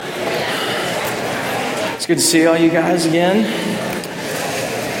It's good to see all you guys again.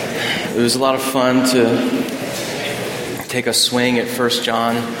 It was a lot of fun to take a swing at 1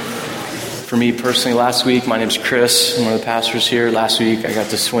 John. For me personally, last week, my name's Chris. I'm one of the pastors here. Last week, I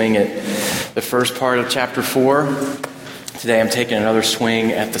got to swing at the first part of chapter 4. Today, I'm taking another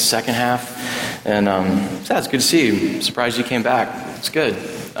swing at the second half. And it's good to see you. I'm surprised you came back. It's good.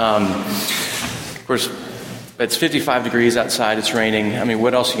 Of course, it's 55 degrees outside. It's raining. I mean,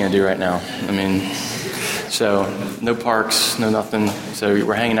 what else are you going to do right now? So no parks, no nothing. So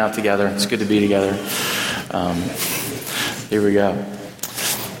we're hanging out together. It's good to be together. Here we go. All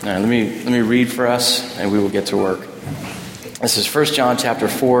right, let me read for us, and we will get to work. This is 1 John chapter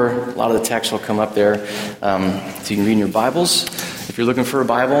 4. A lot of the text will come up there, so you can read in your Bibles. If you're looking for a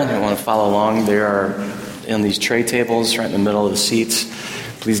Bible and want to follow along, they are in these tray tables right in the middle of the seats.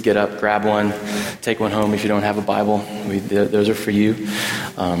 Please get up, grab one, take one home if you don't have a Bible. Those are for you.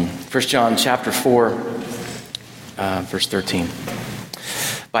 1 John chapter 4. Verse 13.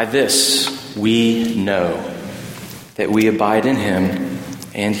 By this we know that we abide in him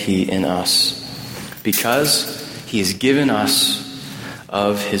and he in us, because he has given us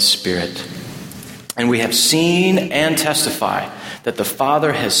of his Spirit. And we have seen and testify that the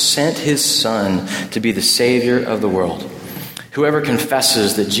Father has sent his Son to be the Savior of the world. Whoever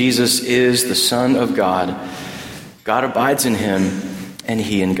confesses that Jesus is the Son of God, God abides in him and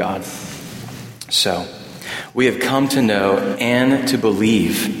he in God. So, we have come to know and to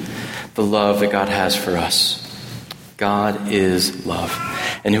believe the love that God has for us. God is love.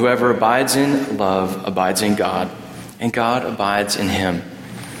 And whoever abides in love abides in God, and God abides in him.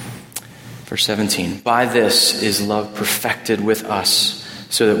 Verse 17. By this is love perfected with us,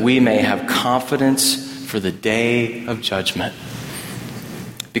 so that we may have confidence for the day of judgment.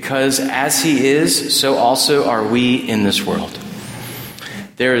 Because as he is, so also are we in this world.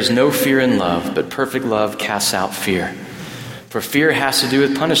 There is no fear in love, but perfect love casts out fear. For fear has to do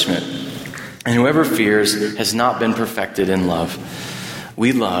with punishment, and whoever fears has not been perfected in love.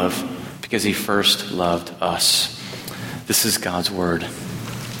 We love because he first loved us. This is God's word.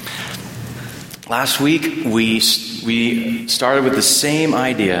 Last week, we started with the same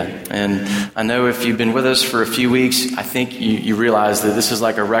idea, and I know if you've been with us for a few weeks, I think you realize that this is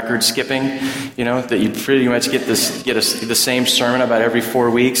like a record skipping, that you pretty much get the same sermon about every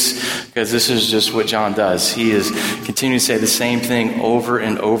 4 weeks, because this is just what John does. He is continuing to say the same thing over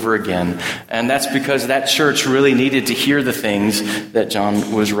and over again, and that's because that church really needed to hear the things that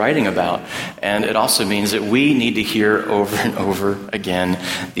John was writing about, and it also means that we need to hear over and over again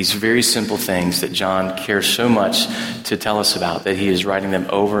these very simple things that John cares so much to tell us about, that he is writing them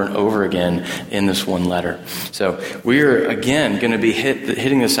over and over again in this one letter. So we're again going to be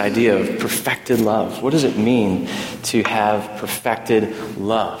hitting this idea of perfected love. What does it mean to have perfected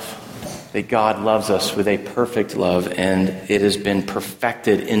love? That God loves us with a perfect love, and it has been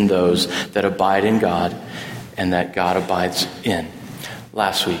perfected in those that abide in God and that God abides in.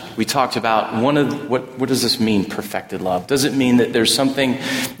 Last week, we talked about what does this mean, perfected love? Does it mean that there's something,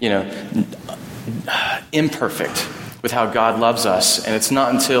 imperfect with how God loves us, and it's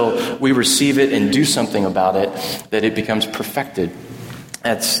not until we receive it and do something about it that it becomes perfected?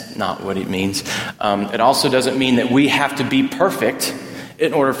 That's not what it means. It also doesn't mean that we have to be perfect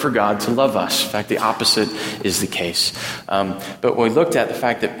in order for God to love us. In fact, the opposite is the case. But we looked at the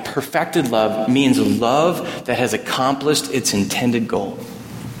fact that perfected love means love that has accomplished its intended goal.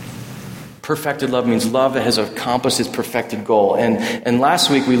 Perfected love means love that has accomplished its perfected goal. And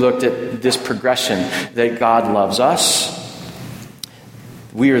last week we looked at this progression that God loves us.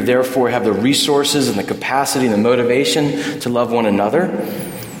 We are therefore have the resources and the capacity and the motivation to love one another.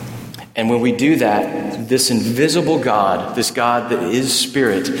 And when we do that, this invisible God, this God that is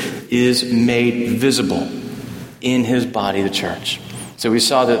Spirit, is made visible in his body, the church. So we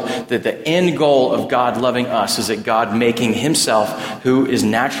saw that the end goal of God loving us is that God making himself, who is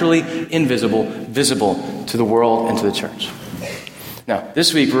naturally invisible, visible to the world and to the church. Now,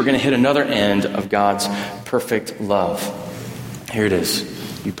 this week we're going to hit another end of God's perfect love. Here it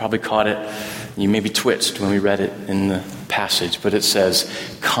is. You probably caught it. You maybe twitched when we read it in the passage, but it says,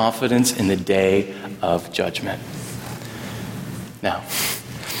 confidence in the day of judgment. Now,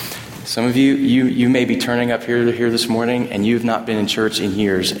 some of you may be turning up here this morning, and you've not been in church in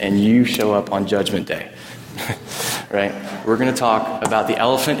years, and you show up on Judgment Day, right? We're going to talk about the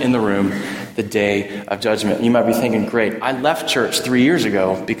elephant in the room, the day of judgment. You might be thinking, great, I left church 3 years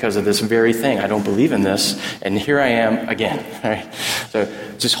ago because of this very thing. I don't believe in this, and here I am again, right? So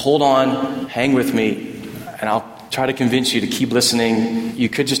just hold on, hang with me, and I'll try to convince you to keep listening. You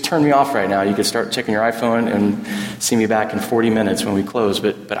could just turn me off right now. You could start checking your iPhone and see me back in 40 minutes when we close.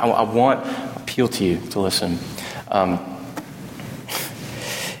 But I want appeal to you to listen.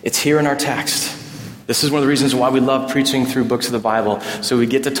 It's here in our text. This is one of the reasons why we love preaching through books of the Bible, so we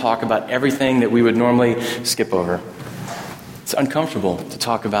get to talk about everything that we would normally skip over. It's uncomfortable to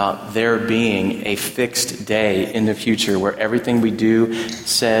talk about there being a fixed day in the future where everything we do,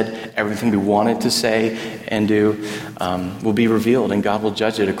 said, everything we wanted to say and do will be revealed, and God will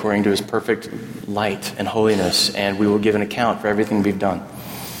judge it according to his perfect light and holiness, and we will give an account for everything we've done.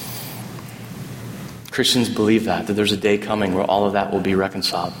 Christians believe that there's a day coming where all of that will be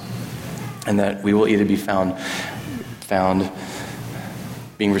reconciled, and that we will either be found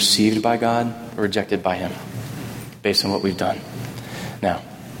being received by God or rejected by him based on what we've done. Now,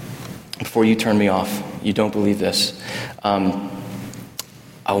 before you turn me off, you don't believe this,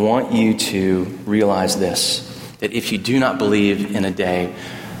 I want you to realize this, that if you do not believe in a day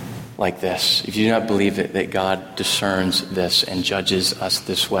like this, if you do not believe that God discerns this and judges us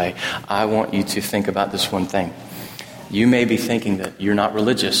this way, I want you to think about this one thing. You may be thinking that you're not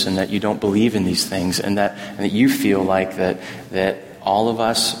religious and that you don't believe in these things, and that you feel like that all of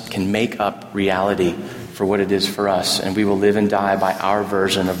us can make up reality for what it is for us, and we will live and die by our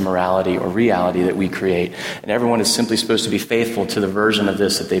version of morality or reality that we create. And everyone is simply supposed to be faithful to the version of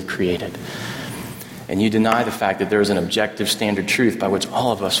this that they've created. And you deny the fact that there is an objective standard truth by which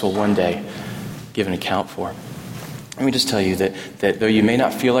all of us will one day give an account for. Let me just tell you that though you may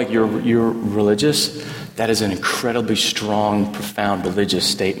not feel like you're religious, that is an incredibly strong, profound religious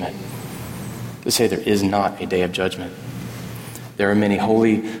statement to say there is not a day of judgment. There are many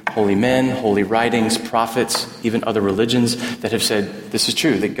holy men, holy writings, prophets, even other religions that have said this is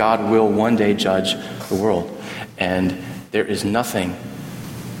true, that God will one day judge the world. And there is nothing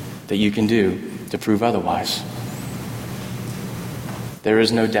that you can do to prove otherwise. There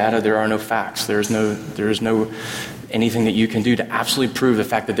is no data, there are no facts, there is no anything that you can do to absolutely prove the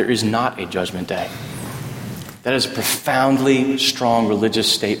fact that there is not a judgment day. That is a profoundly strong religious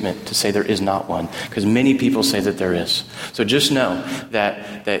statement to say there is not one, because many people say that there is. So just know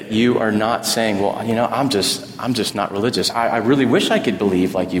that you are not saying, well, I'm just not religious. I really wish I could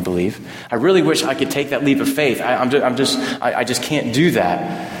believe like you believe. I really wish I could take that leap of faith. I just can't do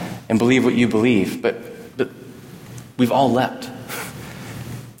that and believe what you believe. But we've all leapt.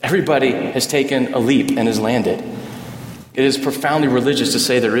 Everybody has taken a leap and has landed. It is profoundly religious to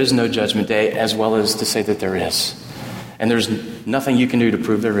say there is no judgment day, as well as to say that there is. And there's nothing you can do to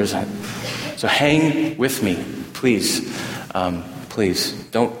prove there isn't. So hang with me, please. Please,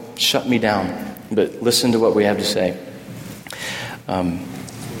 don't shut me down, but listen to what we have to say.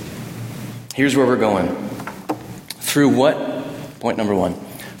 Here's where we're going. Point number one,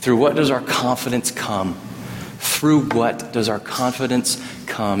 through what does our confidence come? Through what does our confidence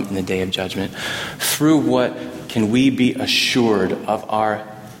come in the day of judgment? Through what can we be assured of our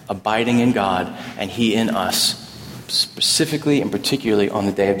abiding in God and He in us, specifically and particularly on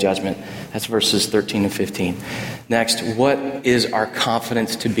the day of judgment? That's verses 13 and 15. Next, what is our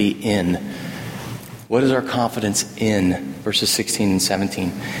confidence to be in? What is our confidence in? Verses 16 and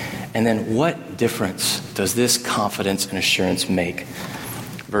 17. And then what difference does this confidence and assurance make?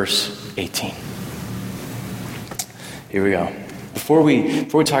 Verse 18. Here we go. Before we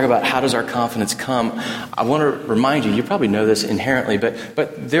talk about how does our confidence come, I want to remind you probably know this inherently,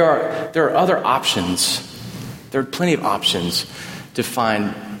 but there are other options. There are plenty of options to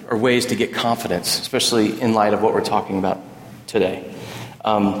find or ways to get confidence, especially in light of what we're talking about today.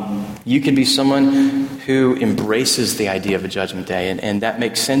 You can be someone who embraces the idea of a judgment day, and that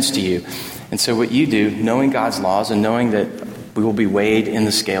makes sense to you. And so what you do, knowing God's laws and knowing that we will be weighed in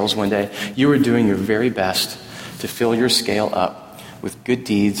the scales one day, you are doing your very best to fill your scale up with good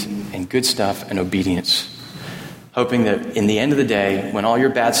deeds and good stuff and obedience, hoping that in the end of the day, when all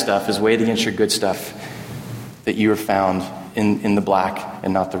your bad stuff is weighed against your good stuff, that you are found in the black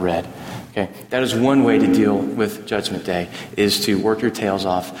and not the red. Okay, that is one way to deal with Judgment Day, is to work your tails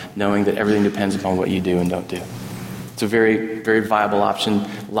off, knowing that everything depends upon what you do and don't do. It's a very, very viable option.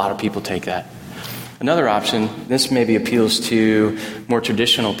 A lot of people take that. Another option, this maybe appeals to more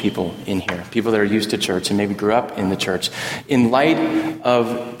traditional people in here, people that are used to church and maybe grew up in the church. In light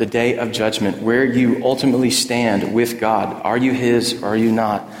of the day of judgment, where you ultimately stand with God, are you His or are you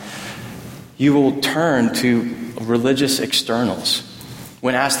not? You will turn to religious externals.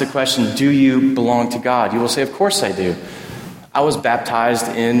 When asked the question, do you belong to God? You will say, of course I do. I was baptized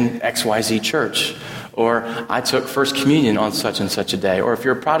in XYZ church. Or I took First Communion on such and such a day. Or if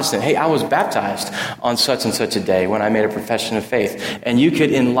you're a Protestant, hey, I was baptized on such and such a day when I made a profession of faith. And you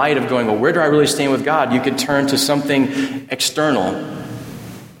could, in light of going, well, where do I really stand with God? You could turn to something external,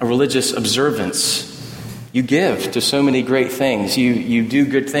 a religious observance. You give to so many great things. You do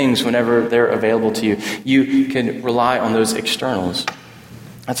good things whenever they're available to you. You can rely on those externals.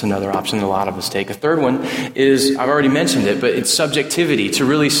 That's another option that a lot of us take. A third one is, I've already mentioned it, but it's subjectivity. To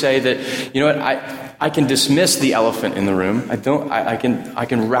really say that, you know what, I can dismiss the elephant in the room. I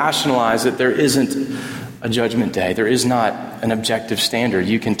can rationalize that there isn't a judgment day. There is not an objective standard.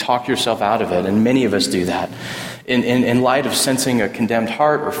 You can talk yourself out of it, and many of us do that. In light of sensing a condemned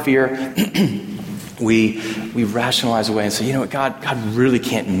heart or fear, we rationalize away and say, you know what, God really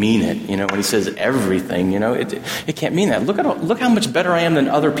can't mean it. You know, when he says everything, you know, it can't mean that. Look how much better I am than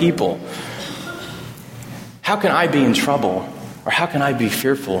other people. How can I be in trouble? Or how can I be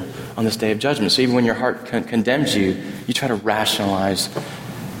fearful on this day of judgment? So even when your heart condemns you, you try to rationalize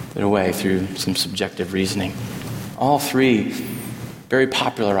it away through some subjective reasoning. All three very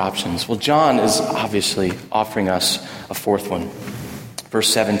popular options. Well, John is obviously offering us a fourth one. Verse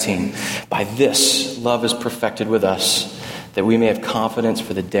 17, by this love is perfected with us, that we may have confidence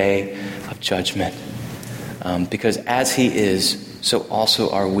for the day of judgment. Because as he is, so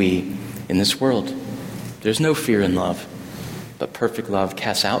also are we in this world. There's no fear in love, but perfect love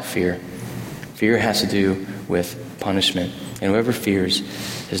casts out fear. Fear has to do with punishment, and whoever fears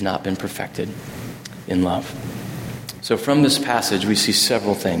has not been perfected in love. So from this passage, we see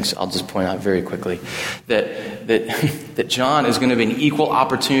several things. I'll just point out very quickly that John is going to be an equal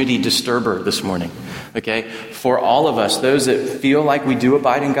opportunity disturber this morning. Okay, for all of us, those that feel like we do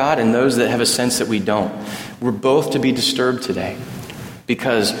abide in God, and those that have a sense that we don't, we're both to be disturbed today.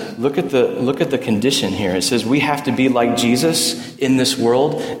 Because look at the condition here. It says we have to be like Jesus in this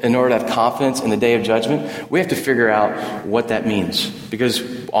world in order to have confidence in the day of judgment. We have to figure out what that means.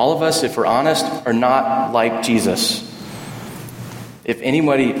 Because all of us, if we're honest, are not like Jesus. If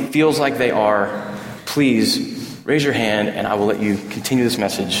anybody feels like they are, please raise your hand and I will let you continue this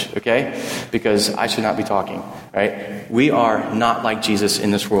message, okay? Because I should not be talking, right? We are not like Jesus in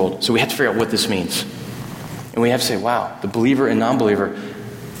this world. So we have to figure out what this means. And we have to say, wow, the believer and non-believer,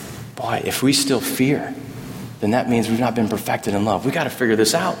 boy, if we still fear, then that means we've not been perfected in love. We've got to figure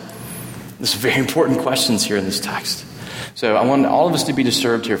this out. There's very important questions here in this text. So I want all of us to be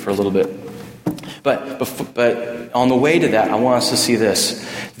disturbed here for a little bit. But on the way to that, I want us to see this.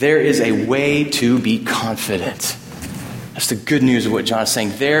 There is a way to be confident. That's the good news of what John is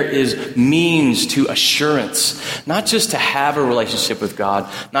saying. There is means to assurance. Not just to have a relationship with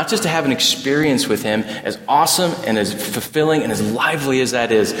God, not just to have an experience with him, as awesome and as fulfilling and as lively as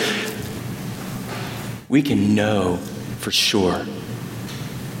that is. We can know for sure.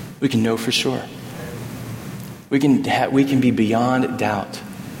 We can know for sure. We can be beyond doubt.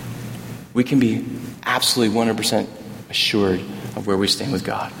 We can be absolutely 100% assured of where we stand with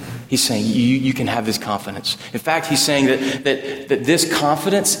God. He's saying you can have this confidence. In fact, he's saying that this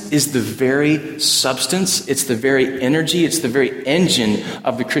confidence is the very substance, it's the very energy, it's the very engine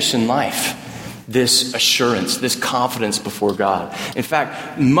of the Christian life. This assurance, this confidence before God. In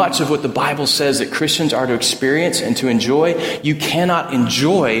fact, much of what the Bible says that Christians are to experience and to enjoy, you cannot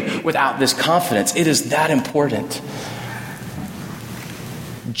enjoy without this confidence. It is that important.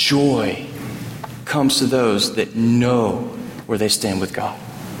 Joy comes to those that know where they stand with God.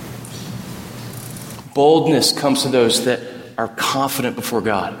 Boldness comes to those that are confident before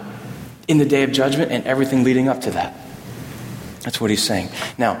God in the day of judgment and everything leading up to that. That's what he's saying.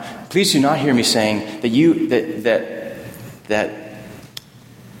 Now, please do not hear me saying that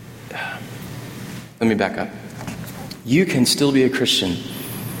let me back up. You can still be a Christian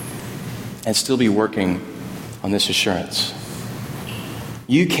and still be working on this assurance.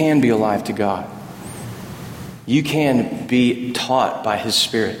 You can be alive to God. You can be taught by his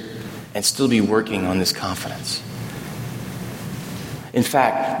Spirit and still be working on this confidence. In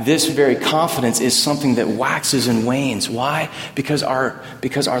fact, this very confidence is something that waxes and wanes. Why? Because our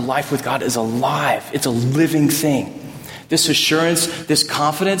life with God is alive. It's a living thing. This assurance, this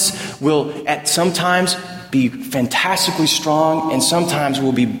confidence will at sometimes be fantastically strong and sometimes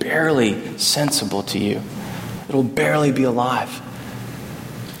will be barely sensible to you. It'll barely be alive.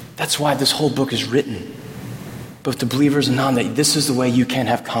 That's why this whole book is written. Both to believers and non, that this is the way you can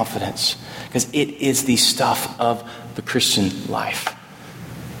have confidence. Because it is the stuff of the Christian life.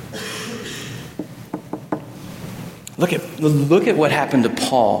 Look at what happened to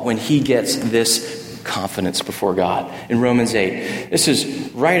Paul when he gets this confidence before God. In Romans 8, this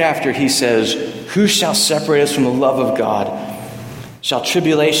is right after he says, who shall separate us from the love of God? Shall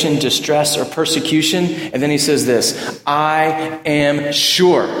tribulation, distress, or persecution? And then he says this, I am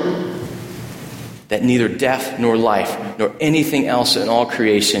sure that neither death nor life nor anything else in all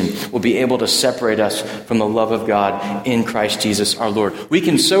creation will be able to separate us from the love of God in Christ Jesus our Lord. We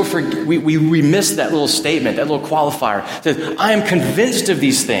can we miss that little statement, that little qualifier. It says, I am convinced of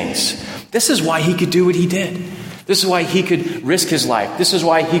these things. This is why he could do what he did. This is why he could risk his life. This is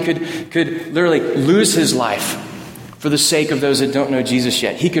why he could literally lose his life for the sake of those that don't know Jesus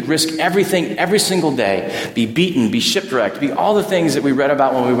yet. He could risk everything every single day, be beaten, be shipwrecked, be all the things that we read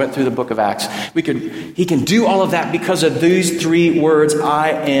about when we went through the book of Acts. He can do all of that because of these three words, I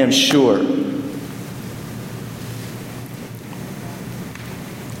am sure.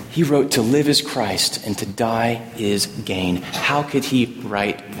 He wrote, to live is Christ and to die is gain. How could he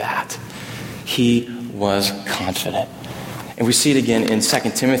write that? He was confident. And we see it again in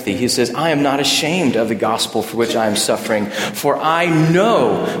 2 Timothy. He says, I am not ashamed of the gospel for which I am suffering, for I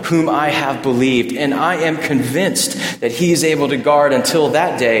know whom I have believed, and I am convinced that he is able to guard until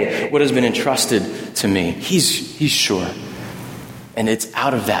that day what has been entrusted to me. He's sure. And it's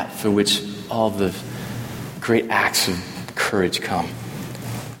out of that for which all the great acts of courage come.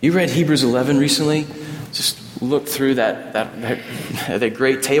 You read Hebrews 11 recently? Just look through that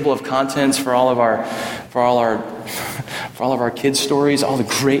great table of contents for all of our kids' stories, all the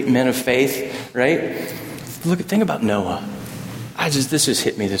great men of faith, right? Think about Noah. This just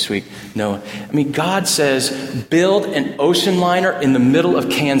hit me this week. Noah. I mean, God says, build an ocean liner in the middle of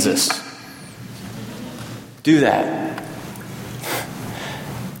Kansas. Do that.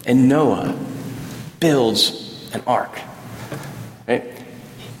 And Noah builds an ark. Right?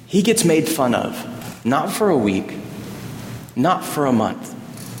 He gets made fun of. Not for a week, not for a month.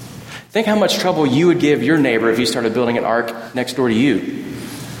 Think how much trouble you would give your neighbor if he started building an ark next door to you.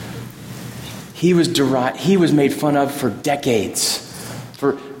 He was made fun of for decades,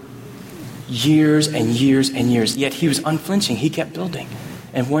 for years and years and years. Yet he was unflinching. He kept building.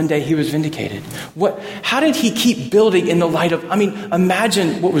 And one day he was vindicated. How did he keep building in the light of,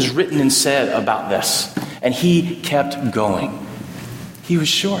 imagine what was written and said about this. And he kept going. He was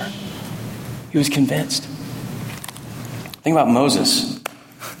sure. He was convinced. Think about Moses.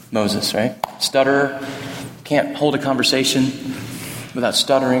 Moses, right? Stutterer, can't hold a conversation without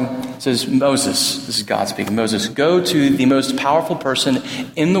stuttering. It says, Moses, this is God speaking, Moses, go to the most powerful person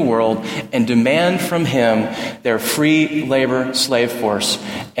in the world and demand from him their free labor slave force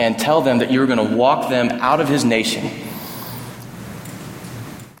and tell them that you're going to walk them out of his nation.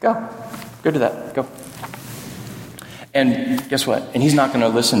 Go do that. Go. And guess what? And he's not going to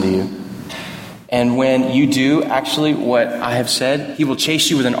listen to you. And when you do actually what I have said, he will chase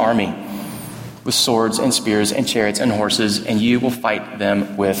you with an army, with swords and spears and chariots and horses, and you will fight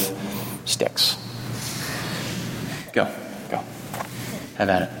them with sticks. Go. Have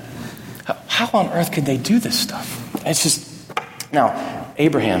at it. How on earth could they do this stuff? It's just... Now,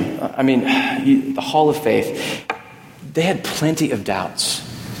 Abraham, the Hall of Faith, they had plenty of doubts.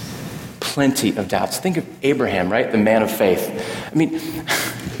 Think of Abraham, right? The man of faith.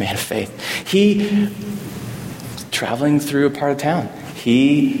 Man of faith. He, traveling through a part of town,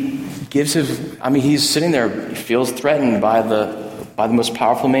 he gives he's sitting there, he feels threatened by the most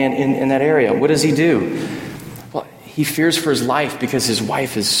powerful man in that area. What does he do? Well, he fears for his life because his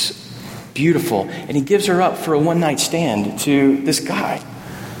wife is beautiful, and he gives her up for a one-night stand to this guy.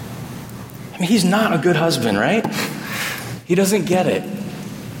 He's not a good husband, right? He doesn't get it.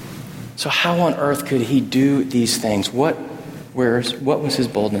 So how on earth could he do these things? What was his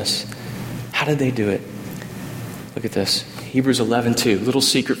boldness? How did they do it? Look at this. Hebrews 11:2, little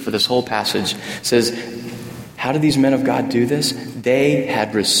secret for this whole passage, says, how did these men of God do this? They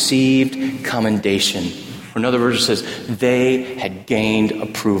had received commendation. Or another verse says, they had gained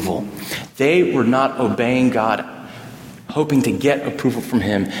approval. They were not obeying God, hoping to get approval from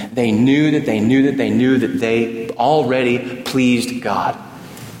him. They knew that they already pleased God.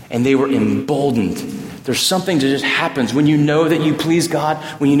 And they were emboldened. There's something that just happens when you know that you please God,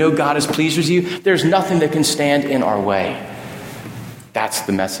 when you know God is pleased with you. There's nothing that can stand in our way. That's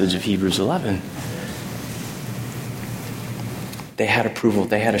the message of Hebrews 11. They had approval.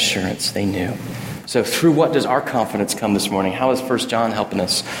 They had assurance. They knew. So through what does our confidence come this morning? How is 1 John helping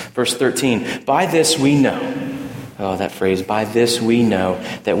us? Verse 13, by this we know. Oh, that phrase, by this we know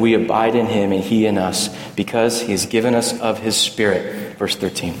that we abide in him and he in us, because he has given us of his Spirit. Verse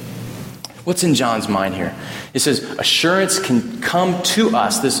 13. What's in John's mind here? It says assurance can come to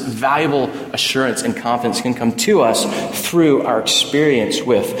us, this valuable assurance and confidence can come to us through our experience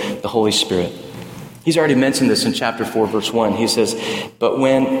with the Holy Spirit. He's already mentioned this in chapter 4, verse 1. He says, but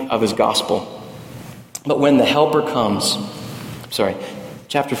when the Helper comes,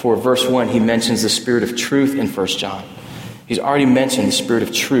 chapter 4, verse 1, he mentions the Spirit of truth in 1 John. He's already mentioned the Spirit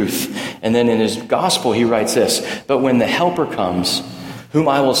of truth. And then in his gospel, he writes this, "But when the Helper comes, whom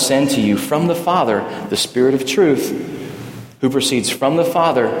I will send to you from the Father, the Spirit of truth, who proceeds from the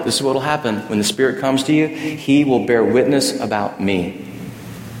Father," this is what will happen. When the Spirit comes to you, he will bear witness about me.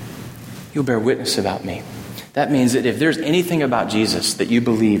 He'll bear witness about me. That means that if there's anything about Jesus that you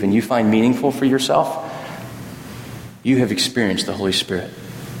believe and you find meaningful for yourself, you have experienced the Holy Spirit.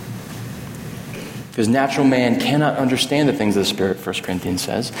 Because natural man cannot understand the things of the Spirit, 1 Corinthians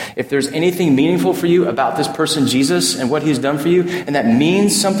says. If there's anything meaningful for you about this person, Jesus, and what he's done for you, and that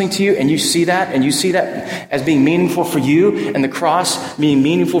means something to you, and you see that as being meaningful for you, and the cross being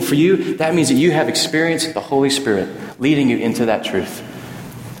meaningful for you, that means that you have experienced the Holy Spirit leading you into that truth.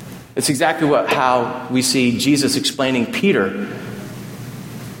 It's exactly how we see Jesus explaining Peter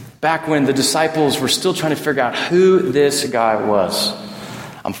back when the disciples were still trying to figure out who this guy was.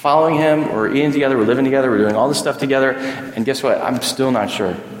 I'm following him, we're eating together, we're living together, we're doing all this stuff together, and guess what? I'm still not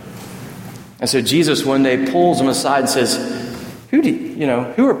sure. And so Jesus one day pulls him aside and says,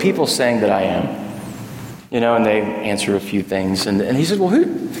 who are people saying that I am? And they answer a few things, and he says, well,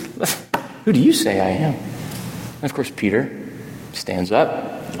 who do you say I am? And of course, Peter stands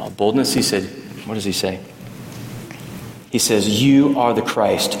up in all boldness. He said, what does he say? He says, "You are the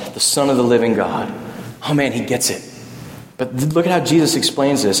Christ, the Son of the living God." Oh man, he gets it. But look at how Jesus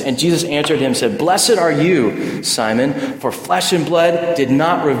explains this. "And Jesus answered him and said, 'Blessed are you, Simon, for flesh and blood did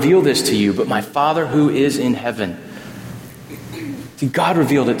not reveal this to you, but my Father who is in heaven.'" See, God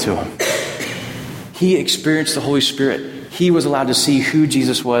revealed it to him. He experienced the Holy Spirit. He was allowed to see who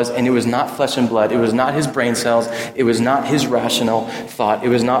Jesus was, and it was not flesh and blood. It was not his brain cells. It was not his rational thought. It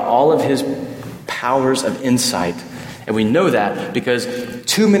was not all of his powers of insight. And we know that because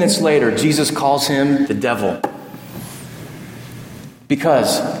 2 minutes later, Jesus calls him the devil.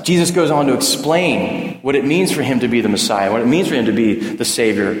 Because Jesus goes on to explain what it means for him to be the Messiah, what it means for him to be the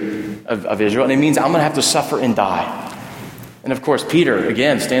Savior of Israel. And it means I'm going to have to suffer and die. And of course, Peter,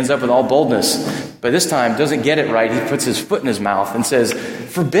 again, stands up with all boldness. But this time, doesn't get it right. He puts his foot in his mouth and says,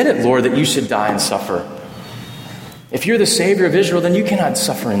 "Forbid it, Lord, that you should die and suffer. If you're the Savior of Israel, then you cannot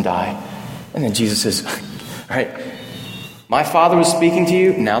suffer and die." And then Jesus says, all right, my Father was speaking to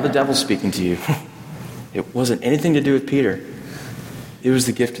you, now the devil's speaking to you. It wasn't anything to do with Peter. It was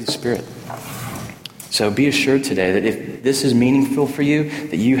the gift of the Spirit. So be assured today that if this is meaningful for you,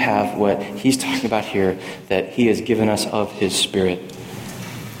 that you have what he's talking about here, that he has given us of his Spirit.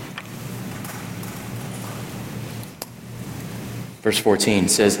 Verse 14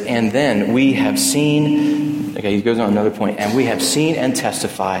 says, "And then we have seen," okay, he goes on another point, "and we have seen and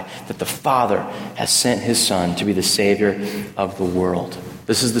testify that the Father has sent his Son to be the Savior of the world."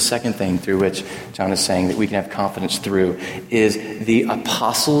 This is the second thing through which John is saying that we can have confidence through, is the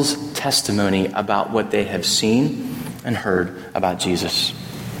apostles' testimony about what they have seen and heard about Jesus.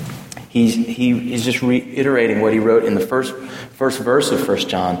 He's just reiterating what he wrote in the first verse of 1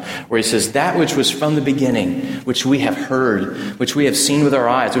 John, where he says, "That which was from the beginning, which we have heard, which we have seen with our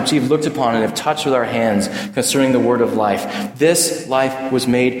eyes, which we have looked upon and have touched with our hands concerning the word of life. This life was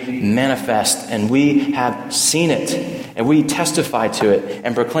made manifest, and we have seen it, and we testify to it,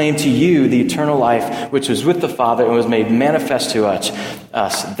 and proclaim to you the eternal life which was with the Father and was made manifest to us.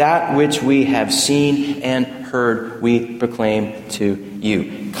 That which we have seen and heard, we proclaim to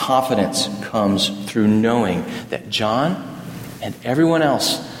you." Confidence comes through knowing that John and everyone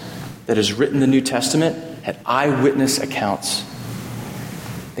else that has written the New Testament had eyewitness accounts.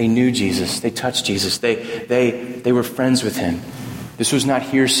 They knew Jesus. They touched Jesus. They were friends with him. This was not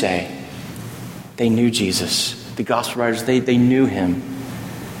hearsay. They knew Jesus. The gospel writers, they knew him.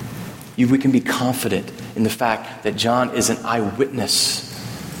 We can be confident in the fact that John is an eyewitness.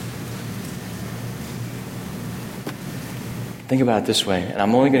 Think about it this way, and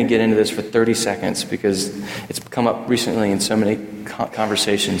I'm only going to get into this for 30 seconds because it's come up recently in so many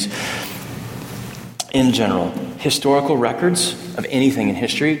conversations. In general, historical records of anything in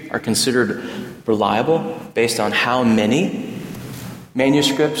history are considered reliable based on how many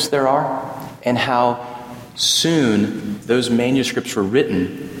manuscripts there are and how soon those manuscripts were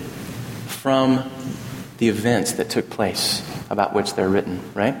written from the events that took place about which they're written,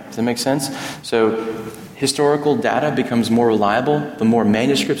 right? Does that make sense? So historical data becomes more reliable the more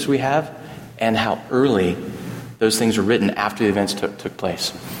manuscripts we have and how early those things were written after the events took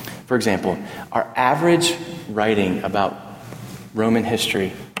place. For example, our average writing about Roman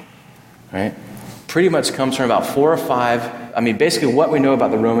history, right, pretty much comes from about 4 or 5 basically what we know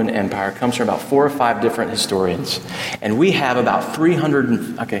about the Roman Empire comes from about 4 or 5 different historians. And we have about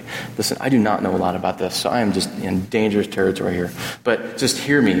 300, okay, listen, I do not know a lot about this, so I am just in dangerous territory here. But just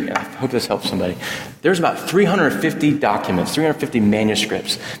hear me, I hope this helps somebody. There's about 350 documents, 350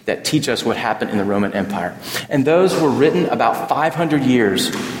 manuscripts that teach us what happened in the Roman Empire. And those were written about 500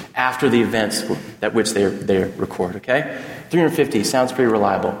 years after the events at which they record, okay? 350 sounds pretty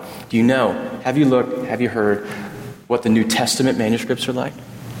reliable. Do you know, have you looked, have you heard what the New Testament manuscripts are like?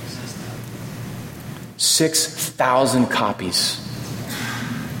 6,000 copies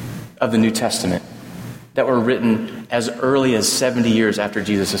of the New Testament that were written as early as 70 years after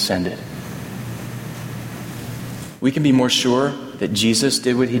Jesus ascended. We can be more sure that Jesus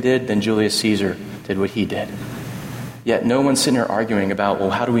did what he did than Julius Caesar did what he did. Yet no one's sitting here arguing about,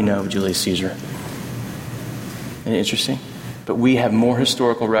 well, how do we know Julius Caesar? Isn't it interesting? But we have more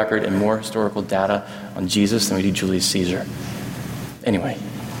historical record and more historical data on Jesus than we do Julius Caesar. Anyway,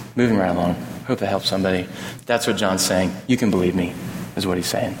 moving right along. Hope that helps somebody. That's what John's saying. You can believe me, is what he's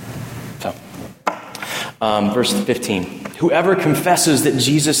saying. So, verse 15. Whoever confesses that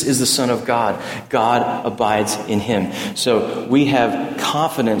Jesus is the Son of God, God abides in him. So we have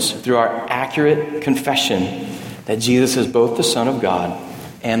confidence through our accurate confession that Jesus is both the Son of God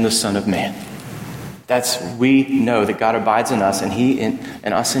and the Son of Man. We know that God abides in us and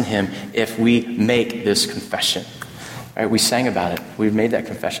and us in him if we make this confession. Right? We sang about it. We've made that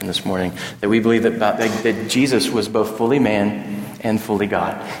confession this morning, that we believe that Jesus was both fully man and fully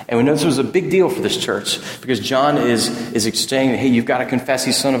God. And we know this was a big deal for this church because John is saying, hey, you've got to confess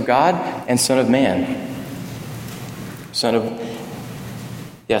he's Son of God and Son of Man.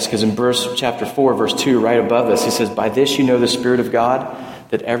 Yes, because in chapter 4, verse 2, right above this, he says, by this you know the Spirit of God,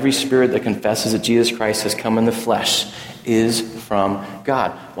 that every spirit that confesses that Jesus Christ has come in the flesh is from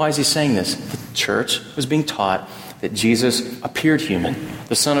God. Why is he saying this? The church was being taught that Jesus appeared human.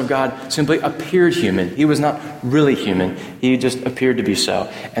 The Son of God simply appeared human. He was not really human. He just appeared to be so.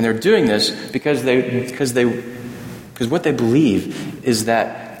 And they're doing this because what they believe is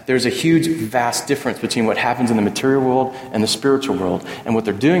that there's a huge, vast difference between what happens in the material world and the spiritual world. And what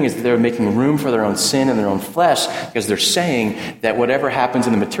they're doing is they're making room for their own sin and their own flesh because they're saying that whatever happens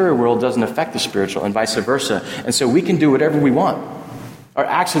in the material world doesn't affect the spiritual and vice versa. And so we can do whatever we want. Our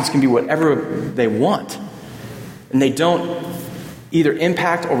actions can be whatever they want. And they don't either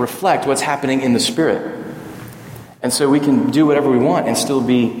impact or reflect what's happening in the spirit. And so we can do whatever we want and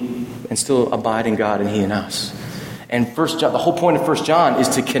still abide in God and he in us. And the whole point of 1 John is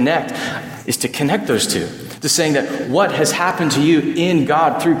to connect those two. To saying that what has happened to you in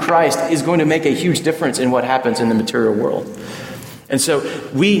God through Christ is going to make a huge difference in what happens in the material world. And so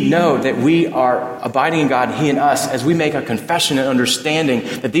we know that we are abiding in God, he and us, as we make a confession and understanding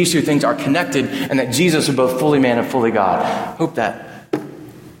that these two things are connected and that Jesus is both fully man and fully God. Hope that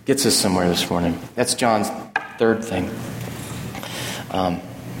gets us somewhere this morning. That's John's third thing.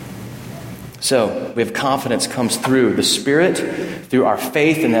 So we have confidence comes through the Spirit, through our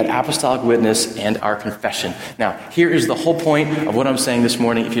faith in that apostolic witness and our confession. Now, here is the whole point of what I'm saying this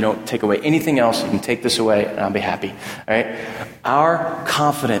morning. If you don't take away anything else, you can take this away and I'll be happy. All right? Our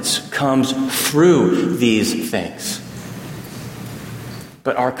confidence comes through these things.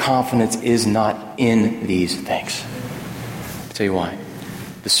 But our confidence is not in these things. I'll tell you why.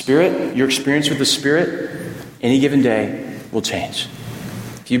 The Spirit, your experience with the Spirit, any given day will change.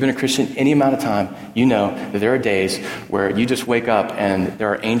 If you've been a Christian any amount of time, you know that there are days where you just wake up and there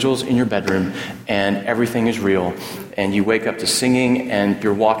are angels in your bedroom and everything is real. And you wake up to singing and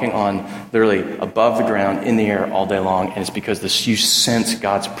you're walking on literally above the ground in the air all day long. And it's because you sense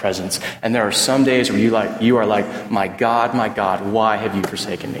God's presence. And there are some days where you are like, my God, why have you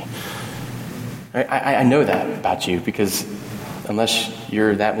forsaken me? I know that about you because unless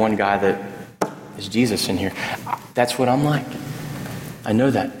you're that one guy that is Jesus in here, that's what I'm like. I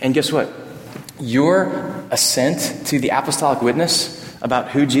know that. And guess what? Your assent to the apostolic witness about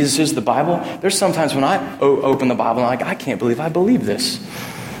who Jesus is, the Bible, there's sometimes when I open the Bible and I'm like, I can't believe I believe this.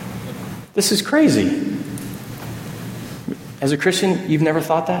 This is crazy. As a Christian, you've never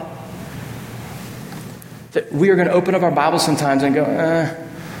thought that? That we are going to open up our Bible sometimes and go,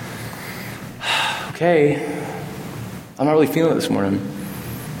 okay, I'm not really feeling it this morning.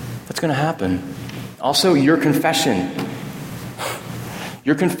 That's going to happen. Also, your confession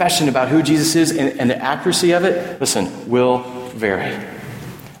about who Jesus is and the accuracy of it, listen, will vary.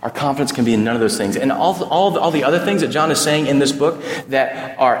 Our confidence can be in none of those things. And all the other things that John is saying in this book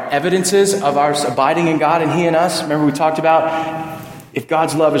that are evidences of our abiding in God and he in us. Remember we talked about if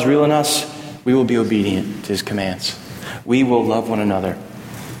God's love is real in us, we will be obedient to his commands. We will love one another.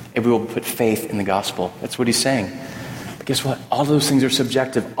 And we will put faith in the gospel. That's what he's saying. guess what? All those things are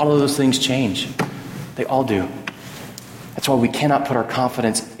subjective. All of those things change. They all do. That's why we cannot put our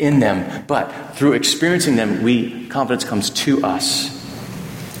confidence in them. But through experiencing them, confidence comes to us.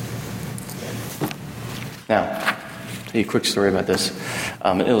 Now, I'll tell you a quick story about this.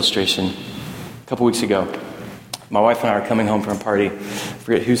 An illustration. A couple weeks ago, my wife and I are coming home from a party. I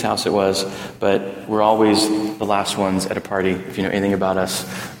forget whose house it was, but we're always the last ones at a party. If you know anything about us,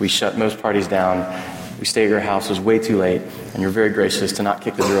 we shut most parties down. We stay at your house. It was way too late, and you're very gracious to not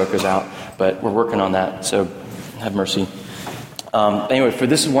kick the Durocas out, but we're working on that, so have mercy. Anyway, for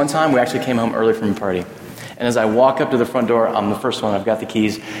this one time, we actually came home early from a party. And as I walk up to the front door, I'm the first one. I've got the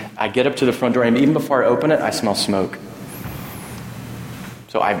keys. I get up to the front door, and even before I open it, I smell smoke.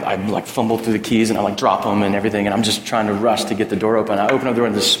 So I like fumble through the keys, and I like drop them and everything, and I'm just trying to rush to get the door open. I open up the door,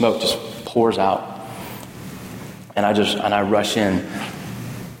 and the smoke just pours out. And I rush in.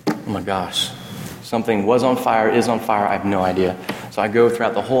 Oh my gosh. Something was on fire, is on fire, I have no idea. So I go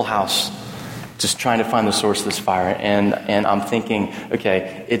throughout the whole house, just trying to find the source of this fire. And I'm thinking,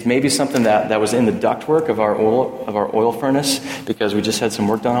 okay, it may be something that was in the ductwork of our oil furnace, because we just had some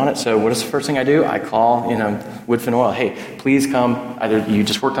work done on it. So what is the first thing I do? I call, Woodfin Oil. Hey, please come. Either you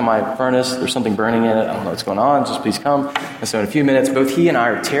just worked on my furnace, there's something burning in it, I don't know what's going on, just please come. And so in a few minutes, both he and I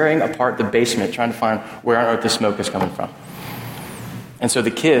are tearing apart the basement, trying to find where on earth the smoke is coming from. And so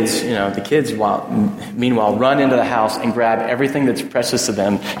the kids, meanwhile, run into the house and grab everything that's precious to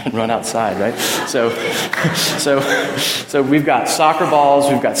them and run outside, right? So we've got soccer balls,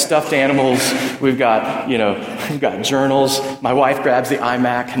 we've got stuffed animals, we've got journals. My wife grabs the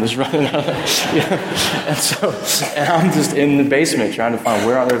iMac and is running out. And I'm just in the basement trying to find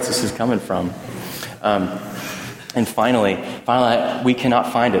where on earth this is coming from. And finally, we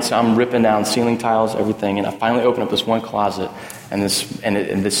cannot find it. So I'm ripping down ceiling tiles, everything, and I finally open up this one closet, and this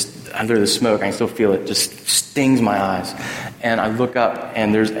under the smoke, I can still feel it, just stings my eyes. And I look up,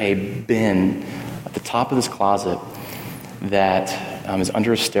 and there's a bin at the top of this closet that is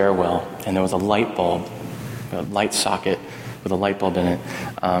under a stairwell, and there was a light bulb, a light socket with a light bulb in it,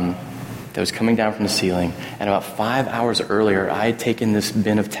 that was coming down from the ceiling. And about 5 hours earlier, I had taken this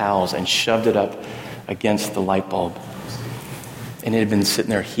bin of towels and shoved it up against the light bulb. And it had been sitting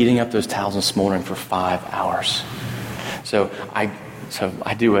there heating up those towels and smoldering for 5 hours. So I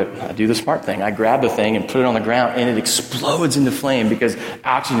do the smart thing. I grab the thing and put it on the ground, and it explodes into flame because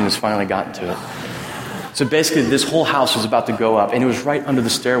oxygen has finally gotten to it. So basically, this whole house was about to go up, and it was right under the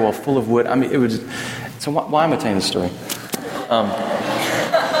stairwell, full of wood. I mean, it was. So why am I telling this story?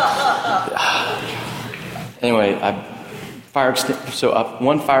 Anyway,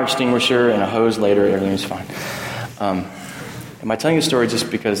 one fire extinguisher and a hose later, everything was fine. Am I telling you a story just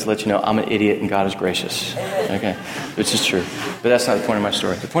because to let you know I'm an idiot and God is gracious? Okay, which is true. But that's not the point of my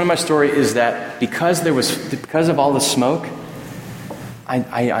story. The point of my story is that because of all the smoke,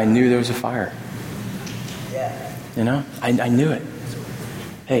 I knew there was a fire. I knew it.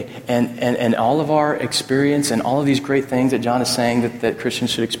 Hey, and all of our experience and all of these great things that John is saying that Christians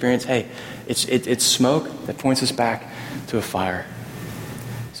should experience, hey, it's smoke that points us back to a fire.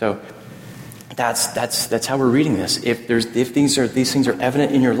 So that's how we're reading this. If these things are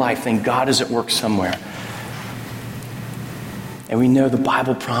evident in your life, then God is at work somewhere. And we know the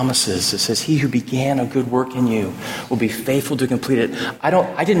Bible promises. It says, "He who began a good work in you will be faithful to complete it."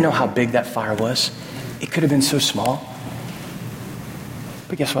 I didn't know how big that fire was. It could have been so small.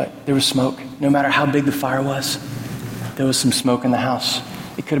 But guess what? There was smoke. No matter how big the fire was, there was some smoke in the house.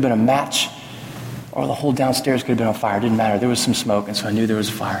 It could have been a match, or the whole downstairs could have been on fire. It didn't matter. There was some smoke, and so I knew there was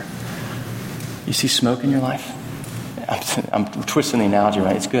a fire. You see smoke in your life? I'm twisting the analogy,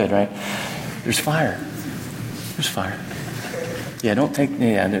 right? It's good, right? There's fire. There's fire. Yeah,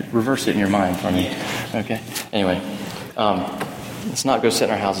 reverse it in your mind for me. Okay? Anyway, let's not go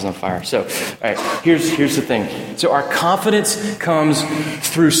setting our houses on fire. So, all right, here's the thing. So our confidence comes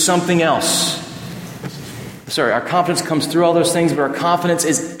through something else. Sorry, our confidence comes through all those things, but our confidence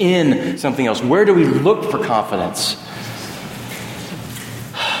is in something else. Where do we look for confidence?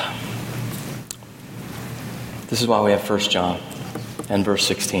 This is why we have 1 John and verse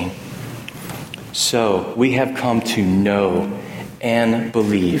 16. So we have come to know and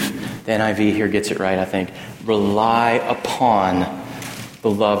believe. The NIV here gets it right, I think. Rely upon the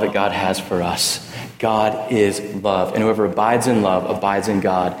love that God has for us. God is love. And whoever abides in love abides in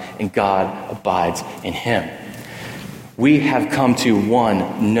God, and God abides in him. We have come to,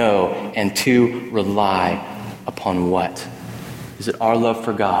 1, know, and 2, rely upon what? Is it our love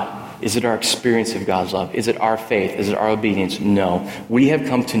for God? Is it our experience of God's love? Is it our faith? Is it our obedience? No. We have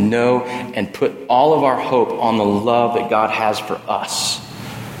come to know and put all of our hope on the love that God has for us.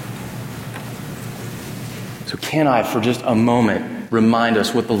 So But can I, for just a moment, remind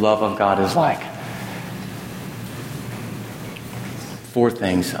us what the love of God is like? 4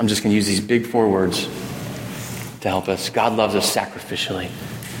 things. I'm just going to use these big 4 words to help us. God loves us sacrificially.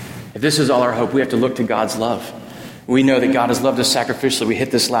 If this is all our hope, we have to look to God's love. We know that God has loved us sacrificially. We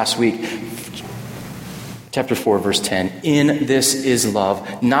hit this last week. Chapter 4, verse 10. In this is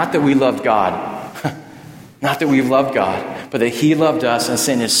love. Not that we loved God. Not that we loved God, but that he loved us and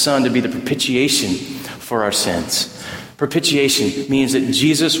sent his son to be the propitiation for our sins. Propitiation means that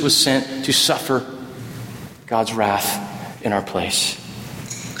Jesus was sent to suffer God's wrath in our place.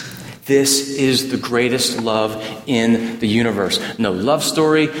 This is the greatest love in the universe. No love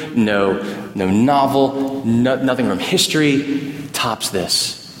story, no novel, nothing from history tops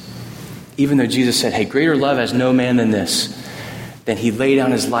this. Even though Jesus said, hey, greater love has no man than this, then he laid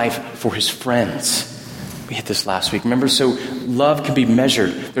down his life for his friends. We hit this last week. Remember, so love can be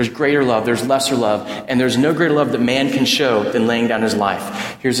measured. There's greater love, there's lesser love, and there's no greater love that man can show than laying down his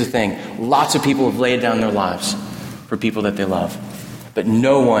life. Here's the thing. Lots of people have laid down their lives for people that they love. But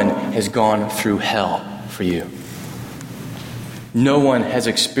no one has gone through hell for you. No one has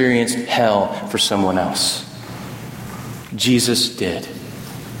experienced hell for someone else. Jesus did.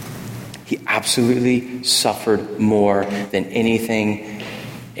 He absolutely suffered more than anyone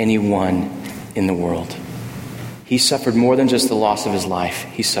in the world. He suffered more than just the loss of his life.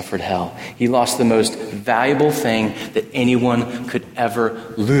 He suffered hell. He lost the most valuable thing that anyone could ever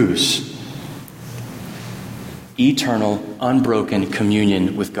lose. Eternal, unbroken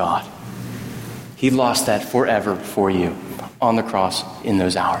communion with God. He lost that forever for you on the cross in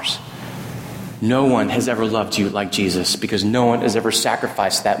those hours. No one has ever loved you like Jesus because no one has ever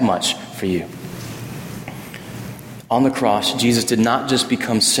sacrificed that much for you. On the cross, Jesus did not just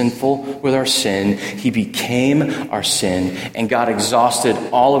become sinful with our sin, he became our sin, and God exhausted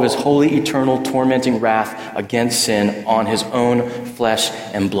all of his holy, eternal, tormenting wrath against sin on his own flesh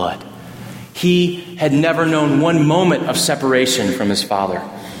and blood. He had never known one moment of separation from his Father.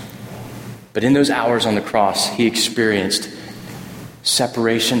 But in those hours on the cross, he experienced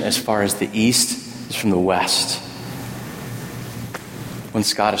separation as far as the east is from the west. One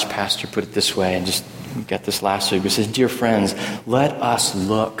Scottish pastor put it this way, and just got this last week. He says, dear friends, let us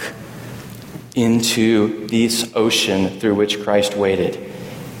look into this ocean through which Christ waded.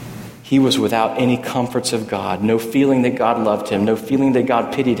 He was without any comforts of God, no feeling that God loved him, no feeling that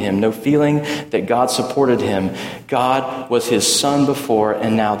God pitied him, no feeling that God supported him. God was his son before,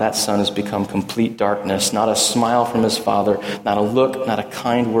 and now that son has become complete darkness. Not a smile from his Father, not a look, not a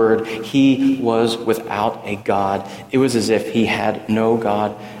kind word. He was without a God. It was as if he had no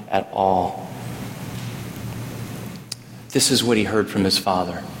God at all. This is what he heard from his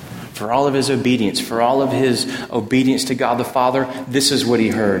Father. For all of his obedience, to God the Father, this is what he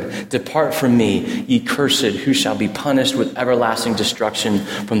heard. Depart from me, ye cursed, who shall be punished with everlasting destruction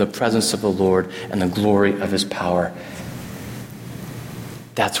from the presence of the Lord and the glory of his power.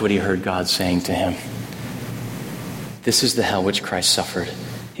 That's what he heard God saying to him. This is the hell which Christ suffered.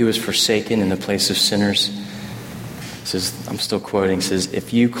 He was forsaken in the place of sinners. It says, I'm still quoting, it says,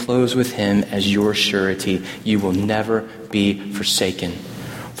 if you close with him as your surety, you will never be forsaken.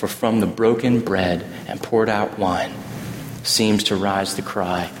 For from the broken bread and poured out wine seems to rise the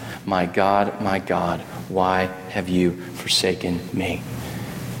cry, my God, why have you forsaken me?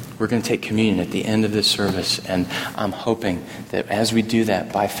 We're going to take communion at the end of this service, and I'm hoping that as we do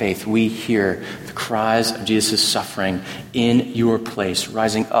that by faith, we hear the cries of Jesus' suffering in your place,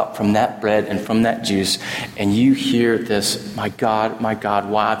 rising up from that bread and from that juice, and you hear this, my God,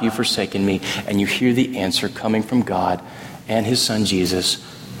 why have you forsaken me? And you hear the answer coming from God and his son Jesus,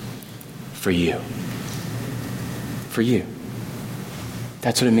 for you. For you.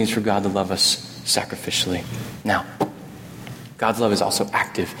 That's what it means for God to love us sacrificially. Now, God's love is also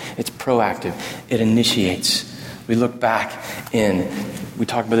active. It's proactive. It initiates. We look back we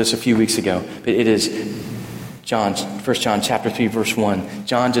talked about this a few weeks ago, but it is 1 John chapter 3, verse 1.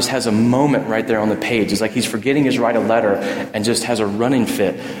 John just has a moment right there on the page. It's like he's forgetting to write a letter and just has a running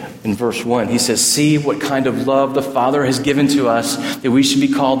fit. In verse 1, he says, see what kind of love the Father has given to us that we should be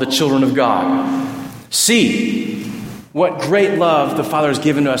called the children of God. See what great love the Father has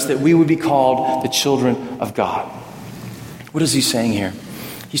given to us that we would be called the children of God. What is he saying here?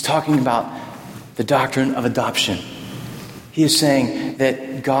 He's talking about the doctrine of adoption. He is saying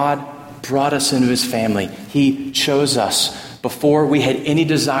that God brought us into his family. He chose us before we had any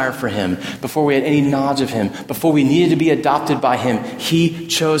desire for him, before we had any knowledge of him, before we needed to be adopted by him. He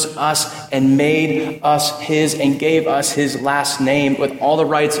chose us and made us his and gave us his last name with all the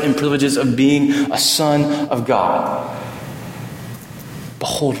rights and privileges of being a son of God.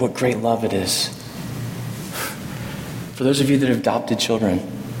 Behold, what great love it is. For those of you that have adopted children,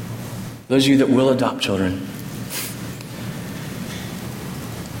 those of you that will adopt children,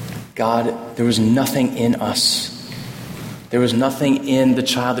 God, there was nothing in us. There was nothing in the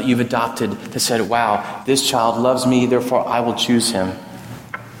child that you've adopted that said, wow, this child loves me, therefore I will choose him.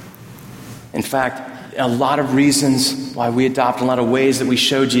 In fact, a lot of reasons why we adopt, a lot of ways that we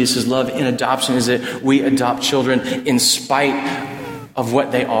show Jesus' love in adoption is that we adopt children in spite of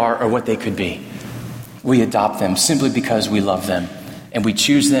what they are or what they could be. We adopt them simply because we love them. And we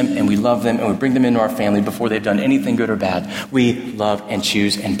choose them and we love them and we bring them into our family before they've done anything good or bad. We love and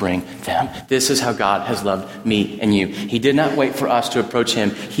choose and bring them. This is how God has loved me and you. He did not wait for us to approach him.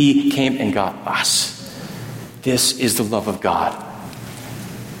 He came and got us. This is the love of God.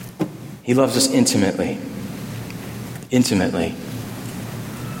 He loves us intimately. Intimately.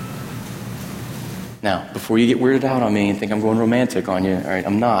 Now, before you get weirded out on me and think I'm going romantic on you, all right,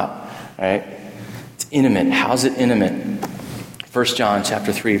 I'm not. All right? It's intimate. How's it intimate? 1 John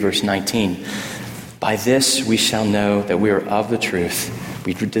chapter 3, verse 19. By this we shall know that we are of the truth.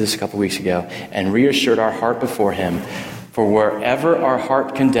 We did this a couple weeks ago. And reassured our heart before him. For wherever our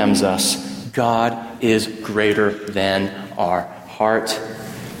heart condemns us, God is greater than our heart.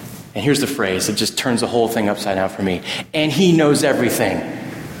 And here's the phrase that just turns the whole thing upside down for me. And he knows everything.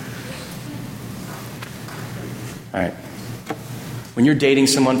 All right. When you're dating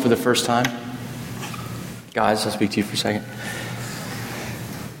someone for the first time, guys, I'll speak to you for a second.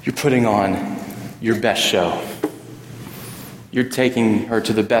 You're putting on your best show. You're taking her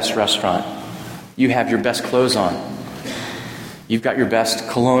to the best restaurant. You have your best clothes on. You've got your best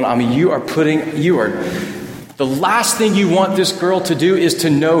cologne. I mean, the last thing you want this girl to do is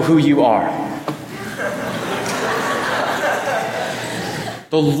to know who you are.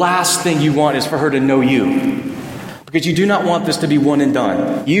 The last thing you want is for her to know you. Because you do not want this to be one and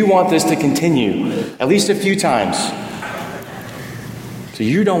done. You want this to continue at least a few times. So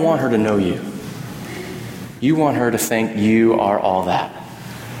you don't want her to know you. You want her to think you are all that.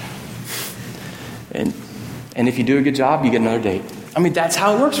 And if you do a good job, you get another date. I mean, that's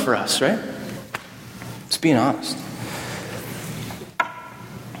how it works for us, right? Just being honest.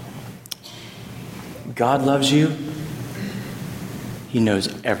 God loves you. He knows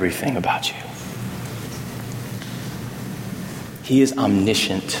everything about you. He is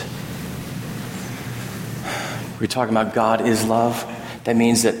omniscient. We're talking about God is love. That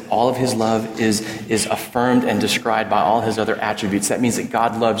means that all of his love is affirmed and described by all his other attributes. That means that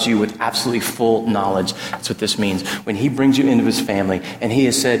God loves you with absolutely full knowledge. That's what this means. When he brings you into his family and he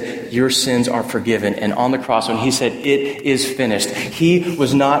has said, your sins are forgiven. And on the cross, when he said, it is finished, he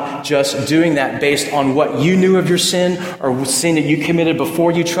was not just doing that based on what you knew of your sin or sin that you committed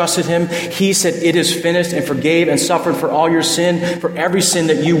before you trusted him. He said, it is finished, and forgave and suffered for all your sin, for every sin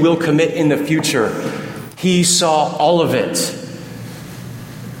that you will commit in the future. He saw all of it.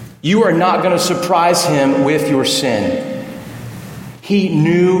 You are not going to surprise him with your sin. He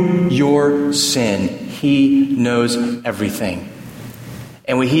knew your sin. He knows everything.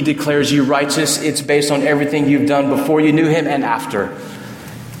 And when he declares you righteous, it's based on everything you've done before you knew him and after.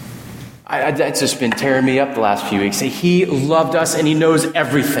 It's just been tearing me up the last few weeks. He loved us and he knows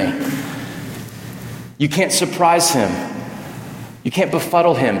everything. You can't surprise him. You can't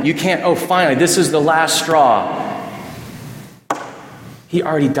befuddle him. You can't, finally, this is the last straw. He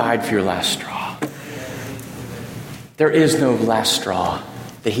already died for your last straw. There is no last straw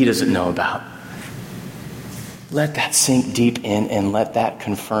that he doesn't know about. Let that sink deep in and let that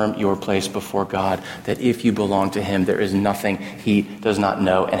confirm your place before God, that if you belong to him, there is nothing he does not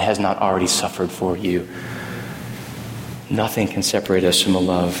know and has not already suffered for you. Nothing can separate us from the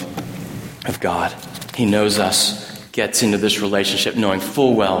love of God. He knows us, gets into this relationship knowing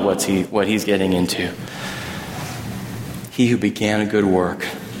full well what he's getting into. He who began a good work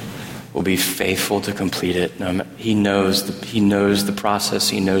will be faithful to complete it. He knows the process.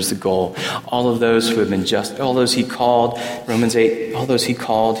 He knows the goal. All of those who have been all those he called, Romans 8, all those he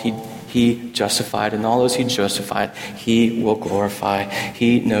called, he justified, and all those he justified, he will glorify.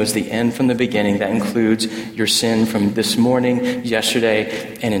 He knows the end from the beginning. That includes your sin from this morning,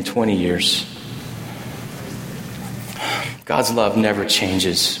 yesterday, and in 20 years. God's love never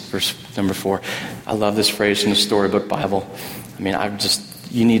changes. Verse number 4. I love this phrase from the Storybook Bible. I mean,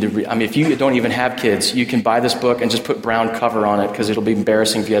 you need to read. I mean, if you don't even have kids, you can buy this book and just put brown cover on it because it'll be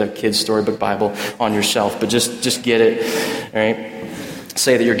embarrassing if you had a kid's Storybook Bible on your shelf. But just get it, all right?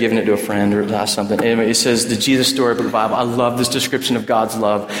 Say that you're giving it to a friend or something. Anyway, it says the Jesus Storybook Bible. I love this description of God's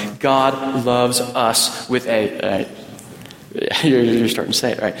love. God loves us with you're starting to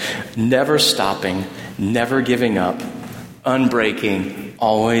say it, right? Never stopping, never giving up, unbreaking,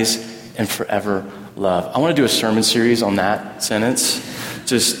 always and forever love. I want to do a sermon series on that sentence.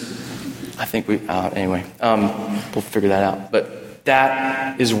 Anyway, we'll figure that out. But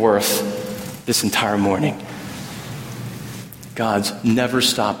that is worth this entire morning. God's never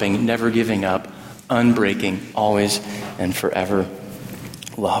stopping, never giving up, unbreaking, always and forever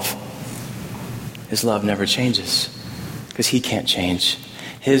love. His love never changes because he can't change.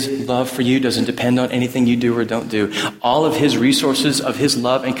 His love for you doesn't depend on anything you do or don't do. All of his resources of his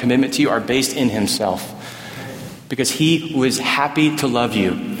love and commitment to you are based in himself because he was happy to love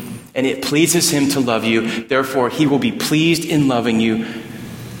you and it pleases him to love you. Therefore, he will be pleased in loving you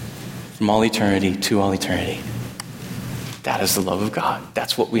from all eternity to all eternity. That is the love of God.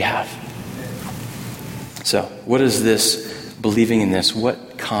 That's what we have. So, what is this, believing in this?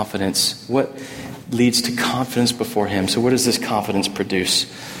 What confidence? What leads to confidence before him? So what does this confidence produce?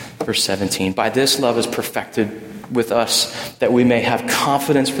 Verse 17, by this love is perfected with us, that we may have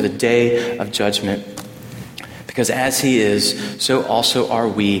confidence for the day of judgment. Because as he is, so also are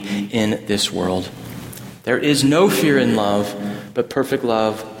we in this world. There is no fear in love, but perfect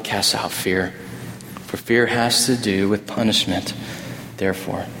love casts out fear. For fear has to do with punishment.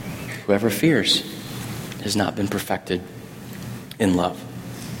 Therefore, whoever fears has not been perfected in love.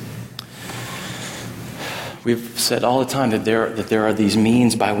 We've said all the time that there are these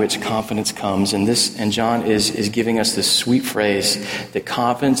means by which confidence comes, and John is giving us this sweet phrase that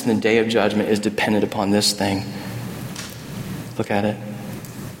confidence in the day of judgment is dependent upon this thing. Look at it.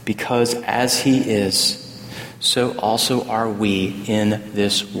 Because as he is, so also are we in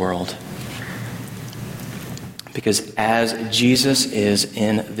this world. Because as Jesus is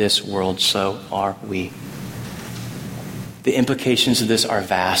in this world, so are we. The implications of this are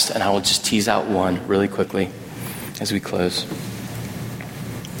vast, and I will just tease out one really quickly as we close.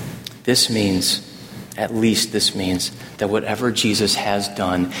 This means that whatever Jesus has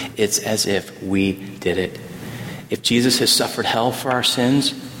done, it's as if we did it. If Jesus has suffered hell for our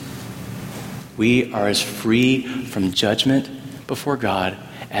sins, we are as free from judgment before God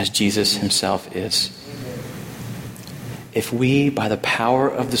as Jesus himself is. If we, by the power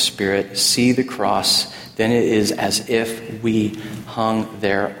of the Spirit, see the cross, then it is as if we hung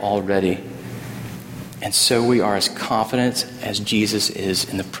there already. And so we are as confident as Jesus is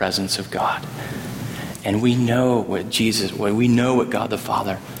in the presence of God. And we know what God the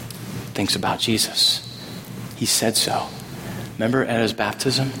Father thinks about Jesus. He said so. Remember at his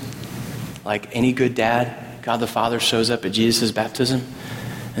baptism? Like any good dad, God the Father shows up at Jesus' baptism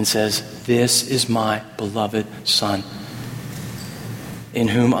and says, "This is my beloved Son, in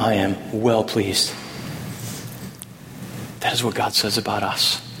whom I am well pleased." That is what God says about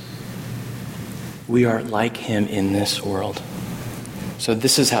us. We are like him in this world. So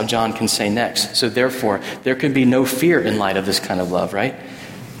this is how John can say next. So therefore, there can be no fear in light of this kind of love, right?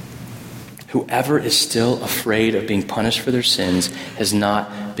 Whoever is still afraid of being punished for their sins has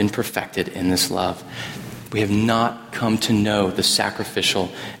not been perfected in this love. We have not come to know the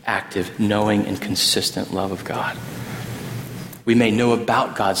sacrificial, active, knowing, and consistent love of God. We may know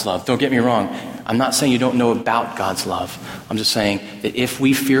about God's love. Don't get me wrong. I'm not saying you don't know about God's love. I'm just saying that if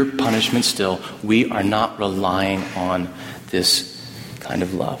we fear punishment still, we are not relying on this kind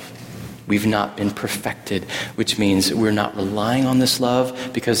of love. We've not been perfected, which means we're not relying on this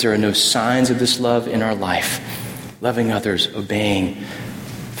love because there are no signs of this love in our life. Loving others, obeying,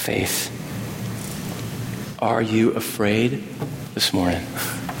 faith. Are you afraid this morning?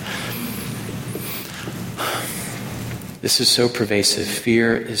 This is so pervasive.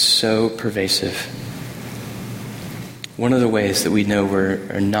 Fear is so pervasive. One of the ways that we know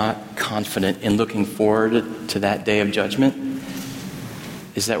we're not confident in looking forward to that day of judgment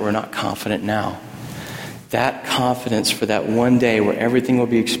is that we're not confident now. That confidence for that one day where everything will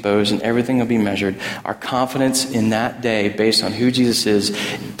be exposed and everything will be measured, our confidence in that day based on who Jesus is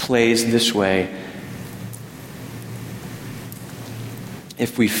plays this way.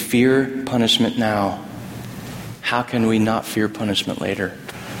 If we fear punishment now, how can we not fear punishment later?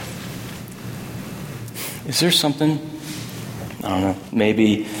 Is there something, I don't know,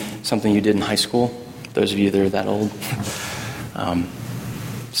 maybe something you did in high school, those of you that are that old,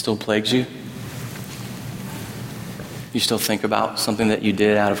 still plagues you? You still think about something that you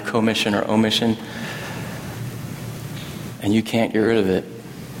did out of commission or omission, and you can't get rid of it.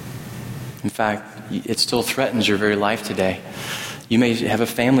 In fact, it still threatens your very life today. You may have a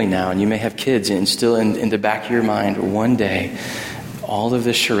family now, and you may have kids, and still in the back of your mind, one day, all of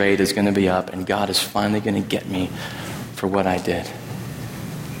this charade is going to be up, and God is finally going to get me for what I did.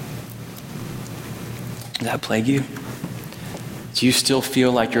 Does that plague you? Do you still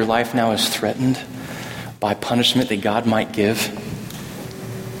feel like your life now is threatened by punishment that God might give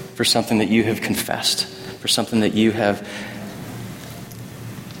for something that you have confessed, for something that you have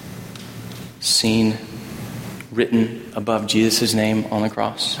seen written above Jesus' name on the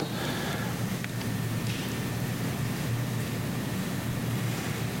cross?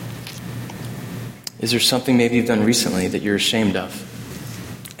 Is there something maybe you've done recently that you're ashamed of?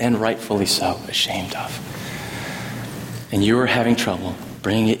 And rightfully so, ashamed of. And you are having trouble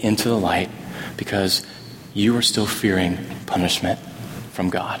bringing it into the light because you are still fearing punishment from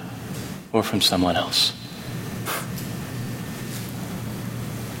God or from someone else.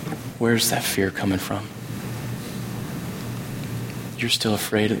 Where's that fear coming from? You're still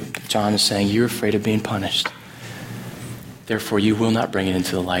afraid of, John is saying, you're afraid of being punished. Therefore, you will not bring it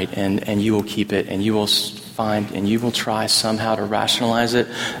into the light, and you will keep it, and you will find, and you will try somehow to rationalize it.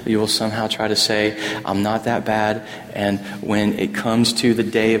 You will somehow try to say, I'm not that bad. And when it comes to the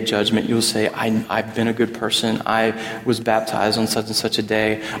day of judgment, you will say, I've been a good person. I was baptized on such and such a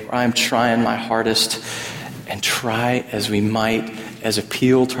day. Or I'm trying my hardest. And try as we might, as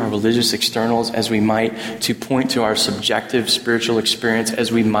appeal to our religious externals, as we might, to point to our subjective spiritual experience as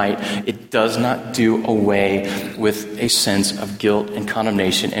we might, it does not do away with a sense of guilt and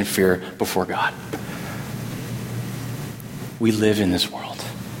condemnation and fear before God. We live in this world,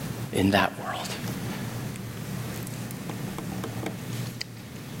 in that world.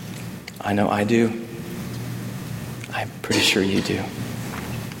 I know I do. I'm pretty sure you do.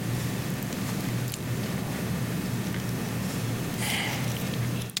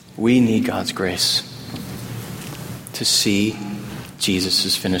 We need God's grace to see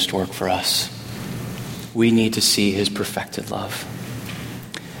Jesus' finished work for us. We need to see his perfected love.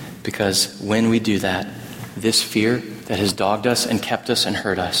 Because when we do that, this fear that has dogged us and kept us and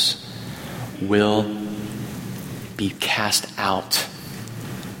hurt us will be cast out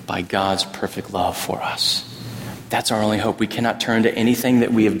by God's perfect love for us. That's our only hope. We cannot turn to anything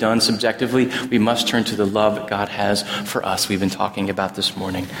that we have done subjectively. We must turn to the love that God has for us. We've been talking about this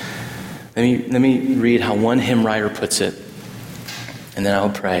morning. Let me read how one hymn writer puts it, and then I'll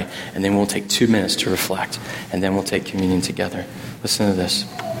pray, and then we'll take 2 minutes to reflect, and then we'll take communion together. Listen to this.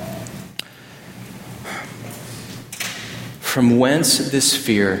 From whence this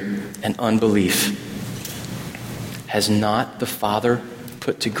fear and unbelief? Has not the Father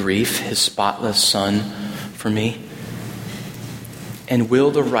put to grief his spotless Son for me? And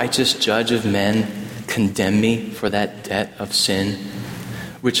will the righteous judge of men condemn me for that debt of sin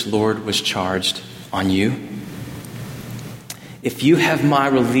which, Lord, was charged on you? If you have my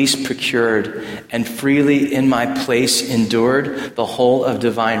release procured and freely in my place endured the whole of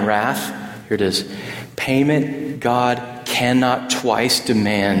divine wrath, here it is, payment God cannot twice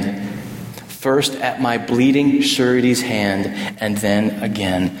demand, first at my bleeding surety's hand and then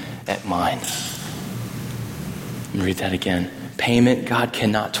again at mine. Let me read that again. Payment God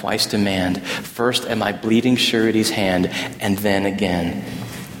cannot twice demand, first at my bleeding surety's hand, and then again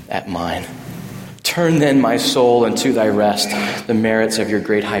at mine. Turn then my soul unto thy rest, the merits of your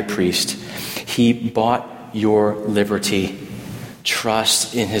great high priest. He bought your liberty.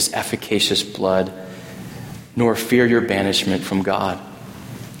 Trust in his efficacious blood, nor fear your banishment from God,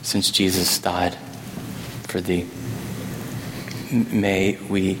 since Jesus died for thee. May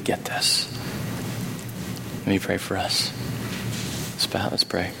we get this. Let me pray for us. Let's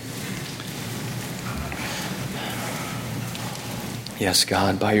pray. Yes,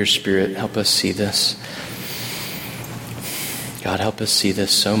 God, by your Spirit, help us see this. God, help us see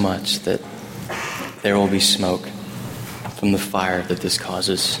this so much that there will be smoke from the fire that this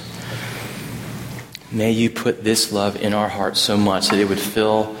causes. May you put this love in our hearts so much that it would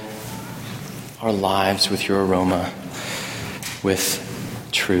fill our lives with your aroma, with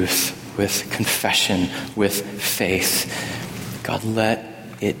truth, with confession, with faith. God, let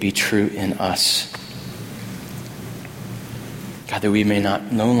it be true in us. God, that we may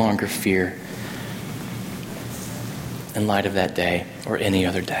no longer fear in light of that day or any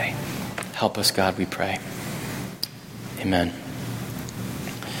other day. Help us, God, we pray. Amen.